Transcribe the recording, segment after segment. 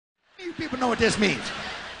You people know what this means.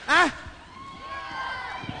 Huh?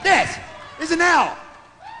 This is an L.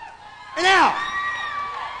 An L.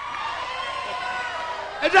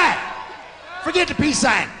 That's right. Forget the peace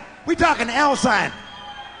sign. We talking L sign.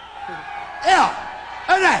 L.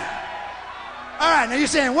 That's right. All right, now you're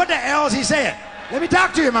saying, what the hell is he saying? Let me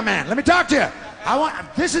talk to you, my man. Let me talk to you.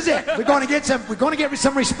 This is it. We're going to get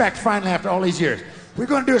some respect finally after all these years. We're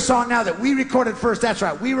going to do a song now that we recorded first. That's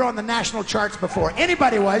right. We were on the national charts before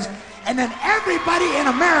anybody was. And then everybody in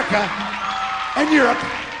America and Europe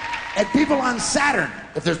and people on Saturn,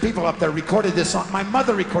 if there's people up there, recorded this song. My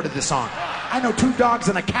mother recorded this song. I know 2 dogs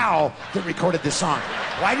and a cow that recorded this song.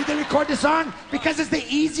 Why did they record this song? Because it's the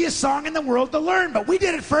easiest song in the world to learn. But we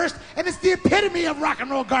did it first, and it's the epitome of rock and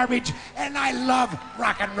roll garbage. And I love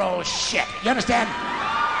rock and roll shit. You understand?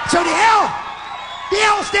 So the L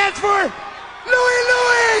stands for Louie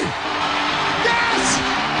Louie! Yes!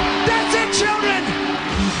 That's it, children!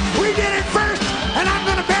 We did it first, and I'm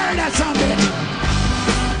gonna bury that son of a bitch.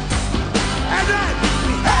 That's right!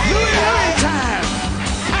 Hey, Louie Louie time!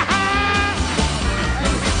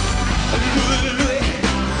 Louie Louie,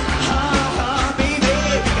 baby,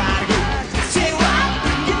 you gotta go. Say what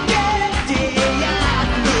you get, yeah.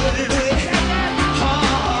 Louie Louie,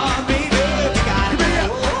 baby, you gotta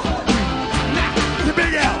go. The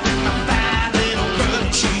big L!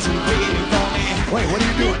 She's waiting for me. Wait, what are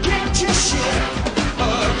you doing? Get your shit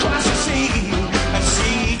across the sea. A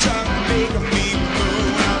sea trying to make me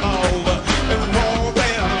move. I'm over and more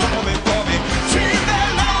than a moment for me. Take that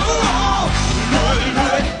long, Louie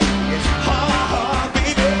Louie.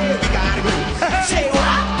 Baby, we gotta go. Say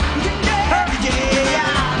what?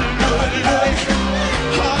 Yeah, Louie Louie.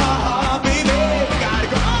 Baby, we gotta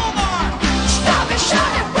go. Stop it,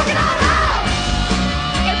 shut it, work it all out.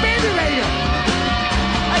 Hey, baby radio!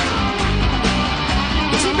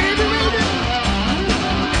 Is he baby radio?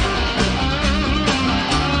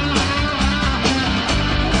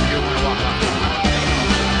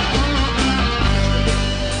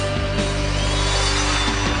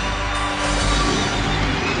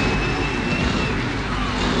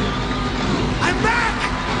 I'm back!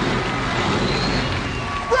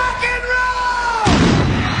 Rock and roll!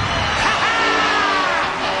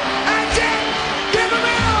 That's it! Give 'em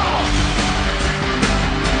hell!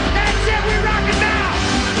 That's it, we rock it now!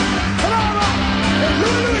 Come on! It's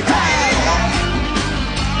Louie Louie time!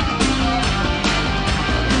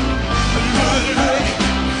 Louie Louie,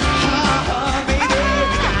 baby,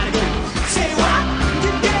 we gotta go. Say what?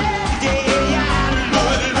 Yeah,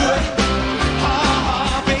 Louie Louie,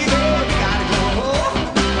 baby, we gotta go.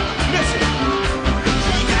 Listen,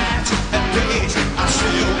 we got that place I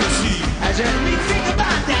still can see. That's it. Let me think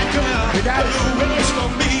about that girl. You got it. The way it's for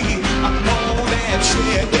me, I'm more than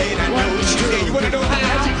shit, babe. I know what she's saying. You wanna know how?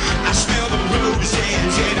 I smell the roses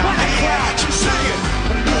in her hair. She's singing,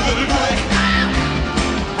 Louie Louie.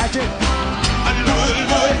 That's it. Louie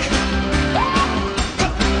Louie.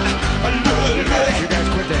 Louie Louie. You guys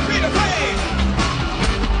quit that. Be the plane.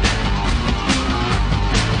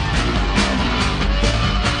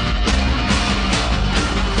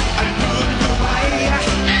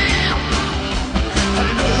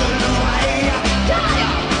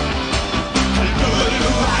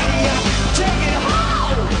 Take it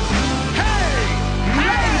home. Hey,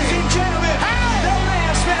 ladies and gentlemen, the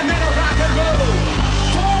last man in rock and roll.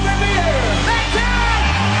 For Revere. That's it!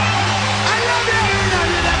 I love you! You know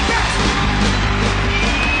you're the best!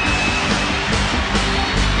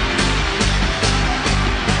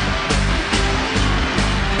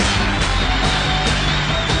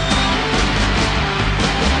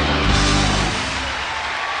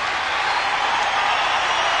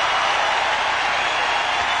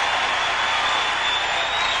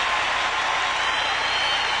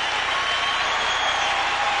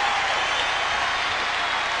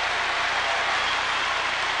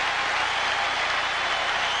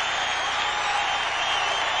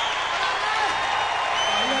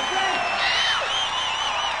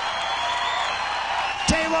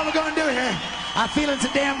 Tell you what we're gonna do here. I'm feeling so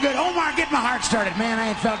damn good. Omar, get my heart started, man. I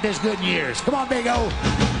ain't felt this good in years. Come on, Big O.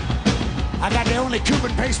 I got the only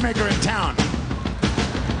Cuban pacemaker in town.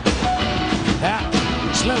 Yeah,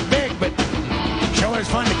 it's a little big, but sure is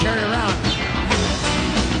fun to carry around.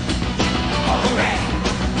 All right.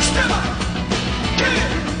 Step up. Get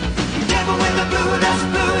it. Devil with the blue dust,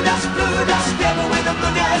 blue dust, blue dust. Devil with the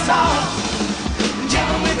blue dust on.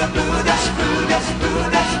 Devil with the blue dust, blue dust, blue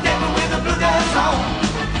dust. Devil with the blue dust on.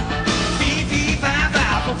 Fee, fee, fi,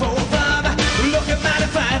 fi, fo, fo, fum. Looking mighty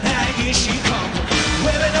fine, now here she comes.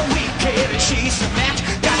 Wearing a wheat kid and she's a match.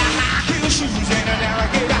 Got a high heel shoes and a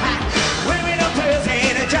alligator hat. Wearing a purse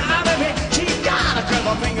and a job of it. She got a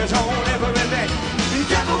couple fingers. is on everything.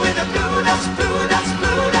 Devil with the blue dust, blue dust,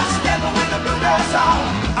 blue dust. Devil with the blue dust on.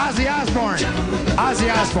 Ozzy Osbourne. Ozzy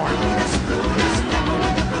Osbourne.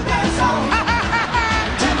 Where's my back?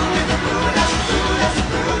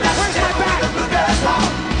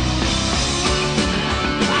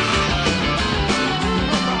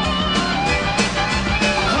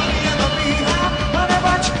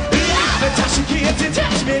 She can't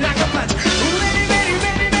touch me like a punch. Ready, ready,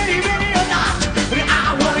 ready, ready, ready or not.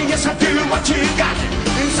 I want to, yes, I do what you got.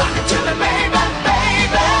 Suck it to the baby,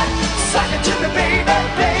 baby. Suck it to the baby,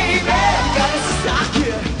 baby. Gotta suck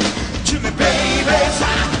it to me, baby.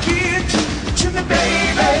 Suck it to me,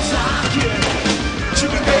 baby. Suck it to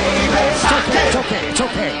me, baby. Suck it. It's okay, it's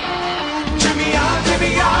okay. Jimmy on,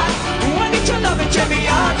 Jimmy on. When did you love it, Jimmy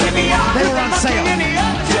on, Jimmy on? They were on sale.